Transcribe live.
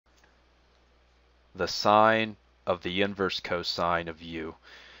the sine of the inverse cosine of u.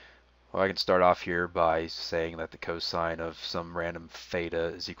 Well, I can start off here by saying that the cosine of some random theta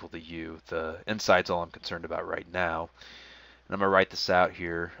is equal to u. The inside's all I'm concerned about right now. And I'm going to write this out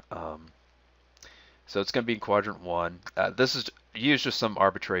here. So it's going to be in quadrant 1. This is u is just some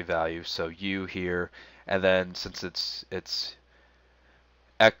arbitrary value, so u here, and then since it's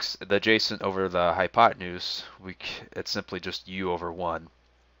x, the adjacent over the hypotenuse, it's simply just u over 1.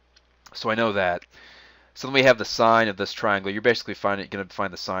 So I know that. So then we have the sine of this triangle. You're basically going to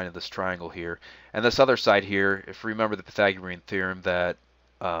find the sine of this triangle here. And this other side here, if you remember the Pythagorean theorem that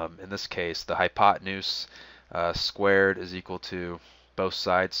in this case the hypotenuse squared is equal to both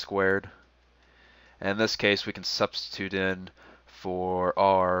sides squared. And in this case we can substitute in for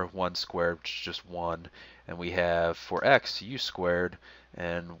r 1 squared, which is just 1. And we have for x u squared.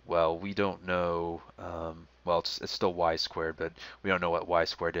 And well, we don't know, well, it's still y squared, but we don't know what y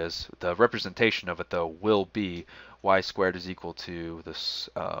squared is. The representation of it, though, will be y squared is equal to this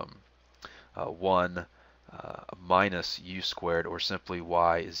 1 minus u squared, or simply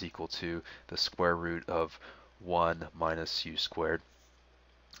y is equal to the square root of 1 minus u squared.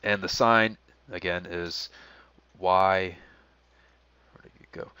 And the sine, again, is y, where did you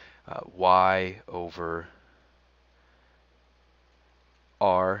go? Y over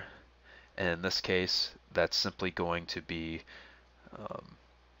r, and in this case that's simply going to be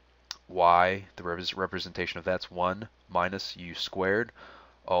y, the representation of that's 1 minus u squared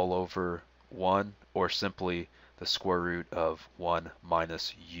all over 1, or simply the square root of 1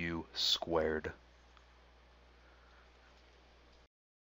 minus u squared.